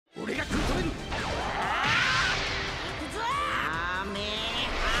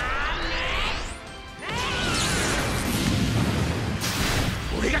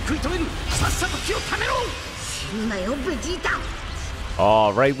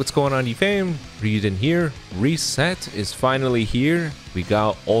Alright, what's going on, you fam? Raiyuden here. Reset is finally here. We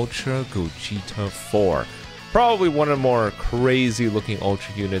got Ultra Gogeta 4. Probably one of the more crazy looking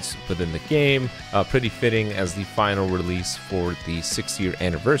Ultra units within the game. Pretty fitting as the final release for the 6-year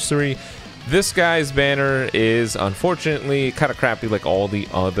anniversary. This guy's banner is unfortunately kind of crappy like all the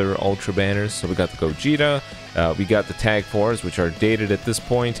other Ultra banners. So we got the Gogeta, we got the Tag 4s, which are dated at this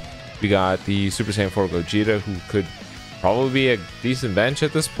point. We got the Super Saiyan 4 Gogeta, who could probably be a decent bench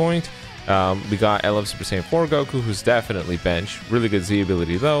at this point. We got I Love Super Saiyan 4 Goku, who's definitely bench. Really good Z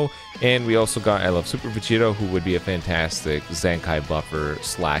ability though. And we also got I Love Super Vegeta, who would be a fantastic Zenkai buffer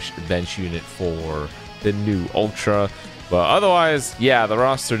slash bench unit for the new Ultra. But otherwise, yeah, the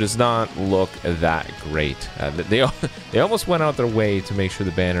roster does not look that great. They almost went out their way to make sure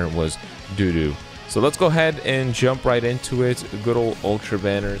the banner was doo-doo. So let's go ahead and jump right into it. Good old Ultra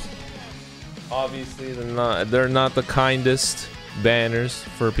banners. Obviously, they're not the kindest banners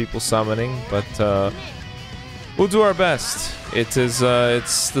for people summoning, but we'll do our best. It's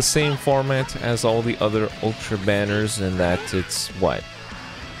the same format as all the other Ultra banners in that it's what,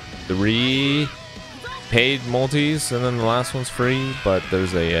 3 paid multis and then the last one's free, but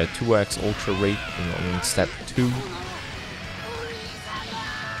there's a 2x Ultra rate in step 2.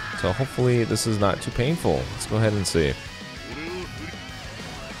 So hopefully this is not too painful. Let's go ahead and see.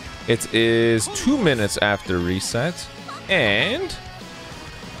 It is 2 minutes after reset, and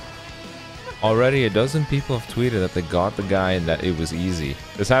already a dozen people have tweeted that they got the guy and that it was easy.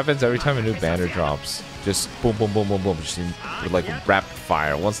 This happens every time a new banner drops. Just boom, boom, boom, boom, boom, just with like rapid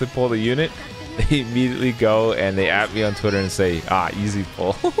fire. Once they pull the unit, they immediately go and they at me on Twitter and say, easy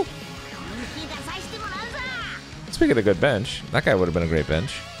pull. Speaking of good bench, that guy would have been a great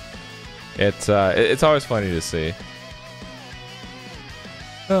bench. It's always funny to see.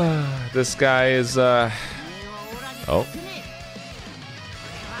 This guy is okay,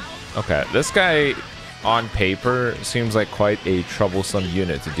 this guy on paper seems like quite a troublesome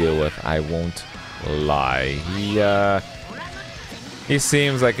unit to deal with. I won't lie. He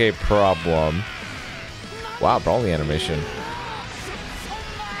seems like a problem. Wow, Brawly animation.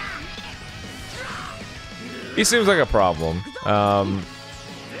 He seems like a problem.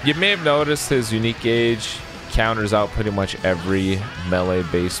 You may have noticed his unique gauge counters out pretty much every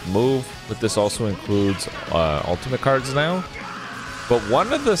melee-based move, but this also includes ultimate cards now. But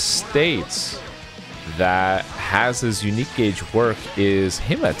one of the states that has his unique gauge work is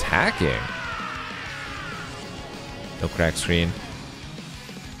him attacking. No crack screen.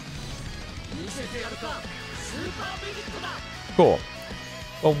 Cool.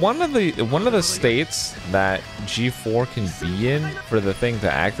 Well, one of the states that G4 can be in for the thing to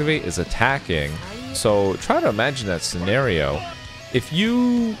activate is attacking. So try to imagine that scenario. If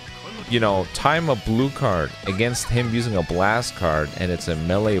you time a blue card against him using a blast card and it's a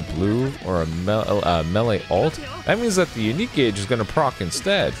melee blue or a melee ult, that means that the unique gauge is going to proc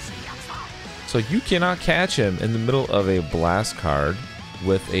instead. So you cannot catch him in the middle of a blast card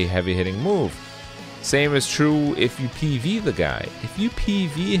with a heavy hitting move. Same is true if you PV the guy. If you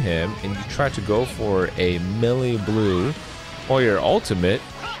PV him and you try to go for a melee blue or your ultimate,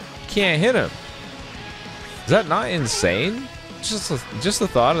 you can't hit him. Is that not insane? Just the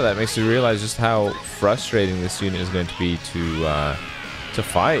thought of that makes you realize just how frustrating this unit is going to be to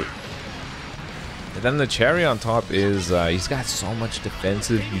fight. And then the cherry on top is he's got so much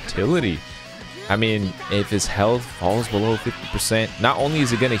defensive utility. I mean, if his health falls below 50%, not only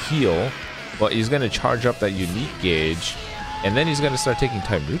is he going to heal, but he's going to charge up that unique gauge, and then he's going to start taking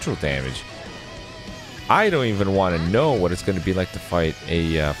type neutral damage. I don't even want to know what it's going to be like to fight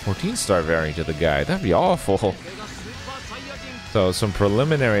a 14-star variant of the guy. That'd be awful. So some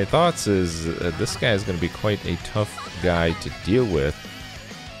preliminary thoughts is this guy is going to be quite a tough guy to deal with.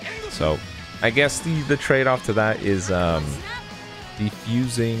 So I guess the trade-off to that is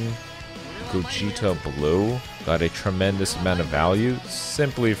defusing Gogeta Blue got a tremendous amount of value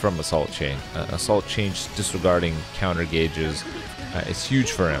simply from Assault Chain. Assault Chain disregarding counter gauges is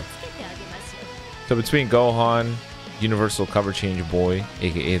huge for him. So between Gohan, Universal Cover Change Boy,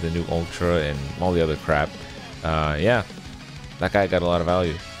 aka the new Ultra, and all the other crap, yeah, that guy got a lot of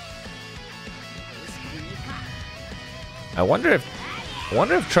value. I wonder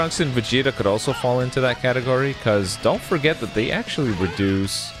if Trunks and Vegeta could also fall into that category, because don't forget that they actually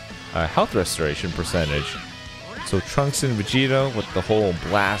reduce health restoration percentage. So Trunks and Vegeta with the whole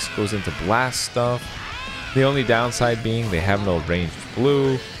blast goes into blast stuff. The only downside being they have no ranged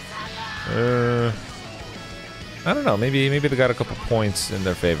blue. I don't know, maybe they got a couple points in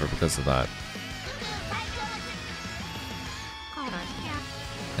their favor because of that.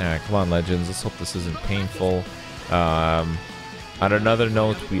 Alright, come on, Legends. Let's hope this isn't painful. On another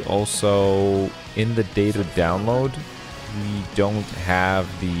note, we also, in the data download, we don't have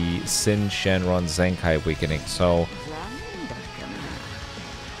the Sin Shenron Zenkai Awakening. So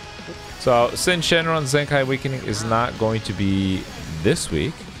Sin Shenron Zenkai Awakening is not going to be this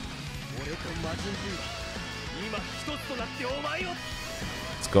week.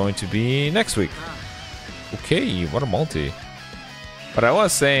 It's going to be next week. Okay, what a multi. But I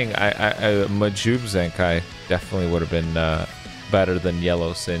was saying, MajinBlue Zenkai definitely would have been better than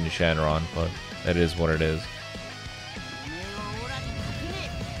Yellow Sin Shenron, but that is what it is.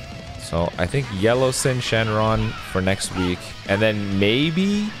 So I think Yellow Sin Shenron for next week, and then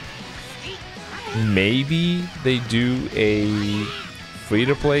maybe they do a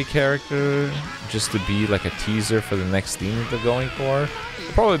free-to-play character just to be like a teaser for the next theme that they're going for.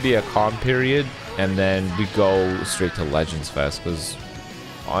 It'll probably be a calm period, and then we go straight to Legends Fest, because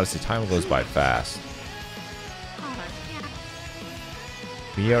honestly, time goes by fast.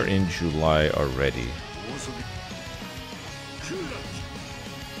 We are in July already.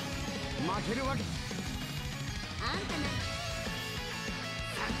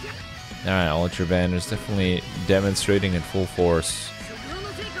 Alright, Ultra Banners definitely demonstrating in full force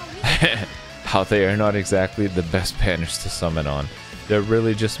how they are not exactly the best banners to summon on. They're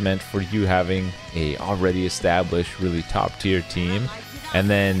really just meant for you having a already established, really top tier team, and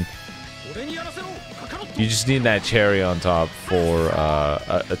then you just need that cherry on top for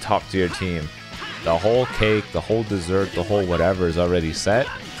a top tier team. The whole cake, the whole dessert, the whole whatever is already set.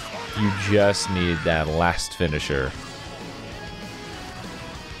 You just need that last finisher.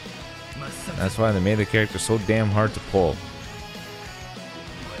 That's why they made the character so damn hard to pull.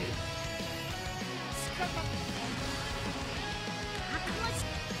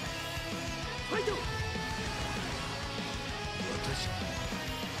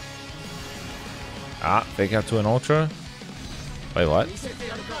 Ah, fake out to an Ultra? Wait, what?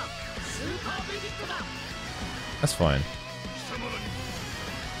 That's fine.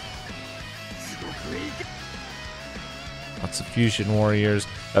 Lots of Fusion Warriors.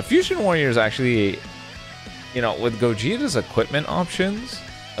 Fusion Warriors actually, you know, with Gogeta's equipment options,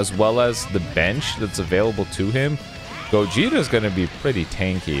 as well as the bench that's available to him, Gogeta's going to be pretty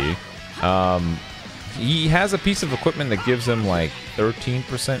tanky. He has a piece of equipment that gives him like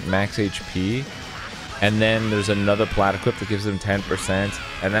 13% max HP. And then there's another plat equip that gives him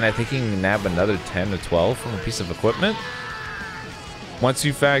 10%. And then I think he can nab another 10 to 12 from a piece of equipment. Once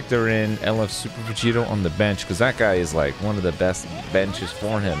you factor in LF Super Vegito on the bench, because that guy is like one of the best benches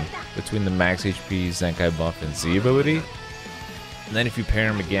for him between the max HP, Zenkai buff, and Z ability. And then if you pair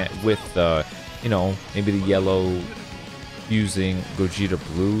him again with, you know, maybe the yellow using Gogeta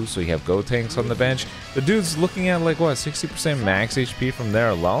Blue, so you have Go tanks on the bench, the dude's looking at like what, 60% max HP from there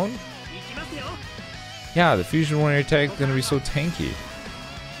alone? Yeah, the Fusion Warrior tag is gonna be so tanky.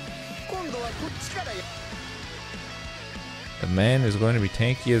 The man is going to be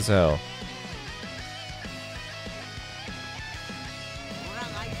tanky as hell.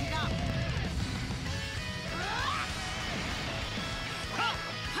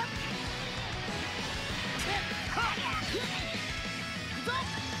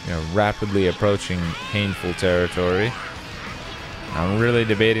 You know, rapidly approaching painful territory. I'm really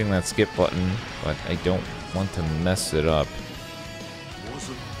debating that skip button, but I don't want to mess it up.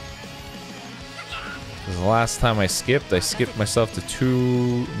 Because the last time I skipped myself to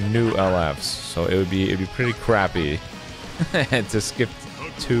 2 new LFs, so it'd be pretty crappy to skip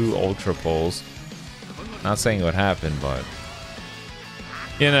 2 Ultra pulls. Not saying it would happen, but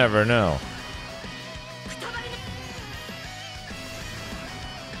you never know.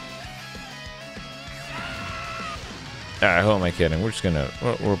 Alright, who am I kidding? We're just gonna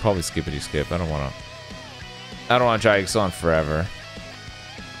we'll probably skippity skip. I don't wanna drag this on forever.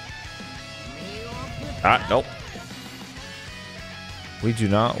 Ah, nope. We do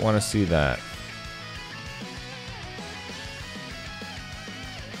not want to see that.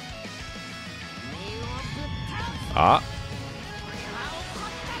 Ah.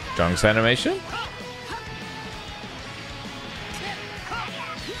 Trunks animation?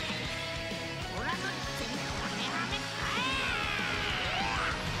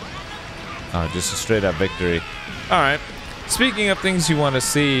 Oh, just a straight up victory. Alright. Speaking of things you want to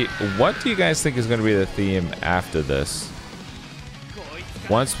see, what do you guys think is going to be the theme after this?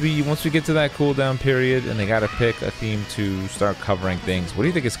 Once we get to that cooldown period and they got to pick a theme to start covering things, what do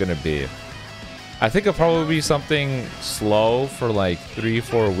you think it's going to be? I think it'll probably be something slow for like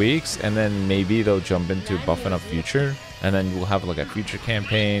 3-4 weeks, and then maybe they'll jump into buffing up future, and then we'll have like a future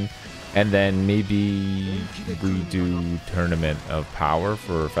campaign, And then maybe we do Tournament of Power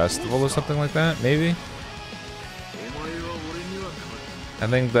for a festival or something like that, maybe? I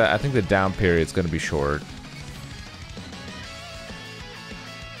think the down period's gonna be short.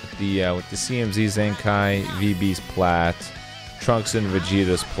 With the CMZ Zenkai, VB's Plat, Trunks and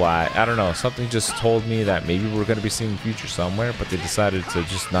Vegeta's Plat. I don't know, something just told me that maybe we're gonna be seeing Future somewhere, but they decided to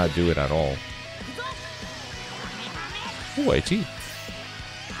just not do it at all. Ooh, IT.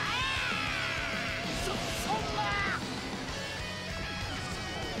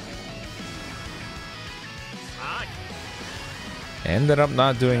 Ended up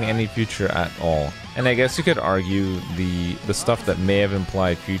not doing any Future at all. And I guess you could argue the stuff that may have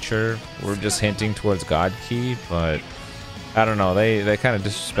implied Future were just hinting towards God Key, but I don't know, they kind of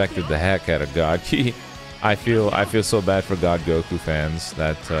disrespected the heck out of God Key. I feel so bad for God Goku fans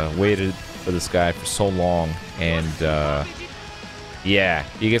that waited for this guy for so long, and yeah,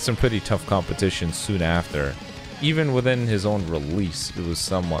 you get some pretty tough competition soon after. Even within his own release, it was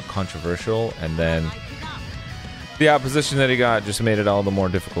somewhat controversial, and then the opposition that he got just made it all the more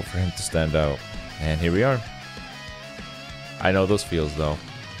difficult for him to stand out. And here we are. I know those feels though.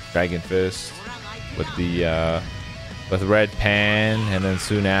 Dragon Fist with the with Red Pan, and then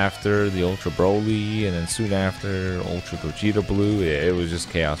soon after the Ultra Broly, and then soon after Ultra Gogeta Blue. It was just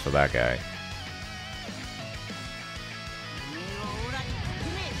chaos for that guy.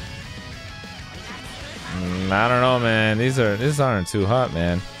 I don't know, man. These aren't too hot,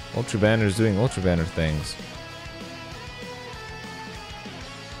 man. Ultra Banner's doing Ultra Banner things.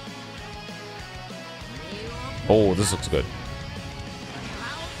 Oh, this looks good.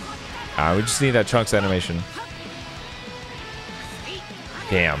 We just need that Trunks animation.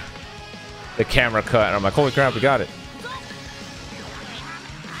 Damn. The camera cut, and I'm like, holy crap, we got it.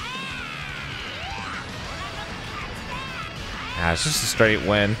 It's just a straight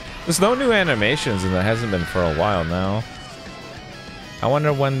win. There's no new animations, and there hasn't been for a while now. I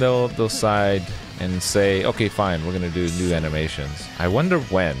wonder when they'll decide and say, okay, fine, we're gonna do new animations. I wonder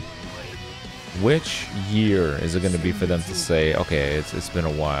when. Which year is it going to be for them to say, okay, it's been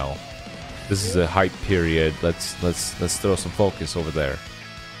a while. This is a hype period. Let's throw some focus over there.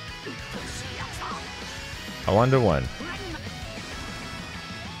 I wonder when.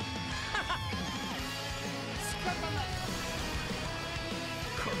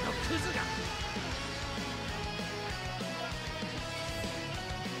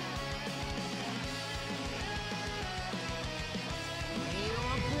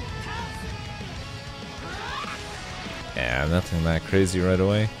 Yeah, nothing that crazy right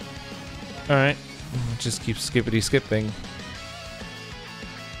away. Alright, just keep skippity skipping.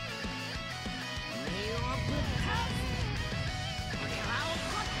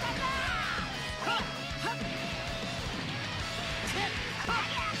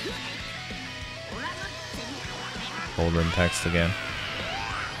 Hold in text again.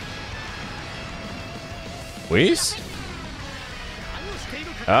 Whis?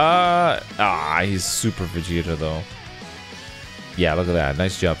 He's Super Vegeta though. Yeah, look at that.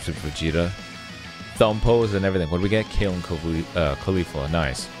 Nice job, Super Vegeta. Thumb pose and everything. What do we get? Kale and Khalifa.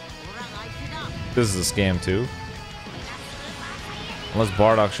 Nice. This is a scam too. Unless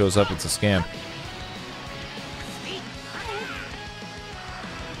Bardock shows up, it's a scam.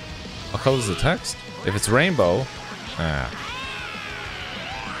 What color is the text? If it's rainbow...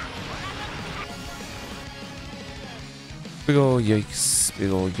 Big ol' yikes. Big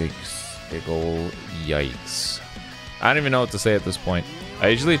ol' yikes. Big ol' yikes. I don't even know what to say at this point. I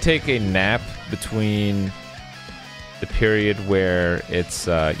usually take a nap between the period where it's,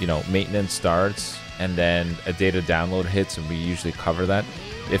 you know, maintenance starts and then a data download hits, and we usually cover that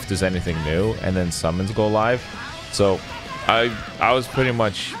if there's anything new, and then summons go live. So I was pretty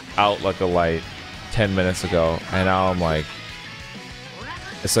much out like a light 10 minutes ago, and now I'm like,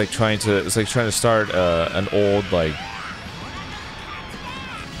 it's like trying to start an old like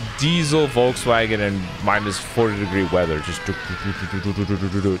diesel Volkswagen in minus 40-degree weather. Just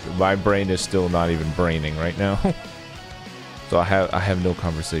my brain is still not even braining right now. So I have no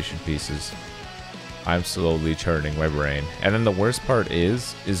conversation pieces. I'm slowly churning my brain. And then the worst part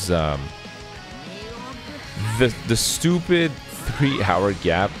is the stupid 3-hour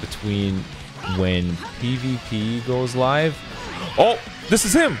gap between when PvP goes live. Oh, this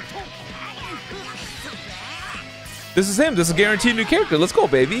is him. This is him. This is a guaranteed new character. Let's go,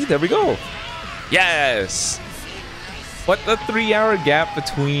 baby. There we go. Yes. What, the 3-hour gap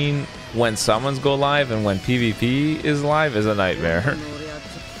between when summons go live and when PvP is live is a nightmare.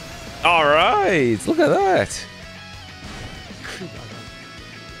 All right. Look at that.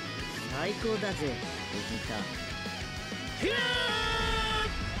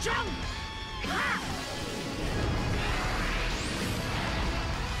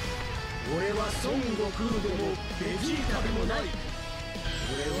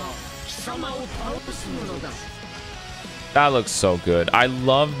 That looks so good. I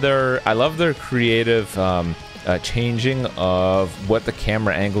love their creative changing of what the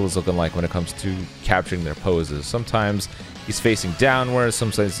camera angle is looking like when it comes to capturing their poses. Sometimes he's facing downwards,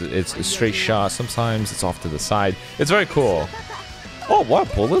 sometimes it's a straight shot, sometimes it's off to the side. It's very cool. Oh,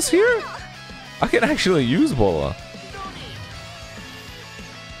 what? Bulla's here? I can actually use Bulla.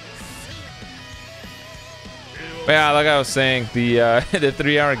 But yeah, like I was saying, the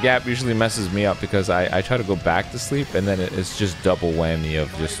 3-hour gap usually messes me up because I try to go back to sleep and then it's just double whammy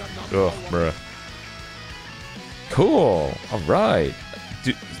of just, ugh, bruh. Cool. All right.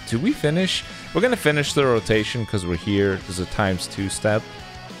 Do we finish? We're gonna finish the rotation because we're here. There's a ×2 step.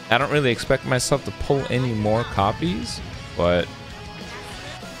 I don't really expect myself to pull any more copies, but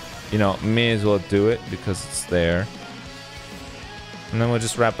you know, may as well do it because it's there. And then we'll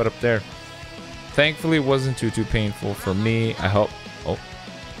just wrap it up there. Thankfully, it wasn't too painful for me. I hope. Oh,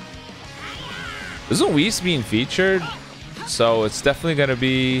 isn't Whis being featured? So it's definitely gonna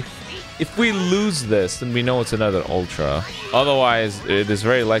be. If we lose this, then we know it's another Ultra. Otherwise, it is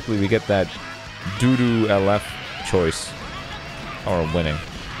very likely we get that doo-doo LF choice or winning.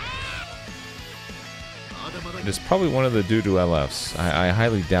 It's probably one of the doo-doo LFs. I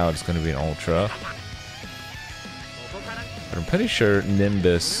highly doubt it's going to be an Ultra. But I'm pretty sure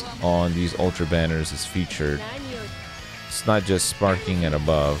Nimbus on these Ultra banners is featured. It's not just Sparking and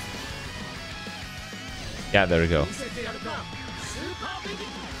above. Yeah, there we go.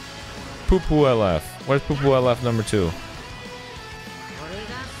 Poo Poo LF. Where's Poo Poo LF number 2?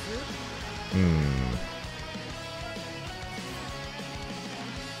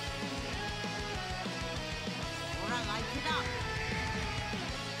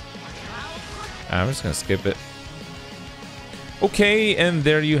 I'm just gonna skip it. Okay, and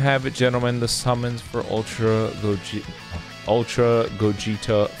there you have it, gentlemen. The summons for Ultra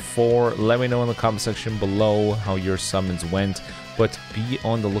Gogeta 4. Let me know in the comment section below how your summons went. But be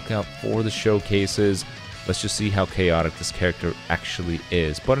on the lookout for the showcases. Let's just see how chaotic this character actually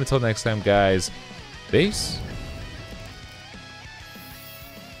is. But until next time, guys, peace.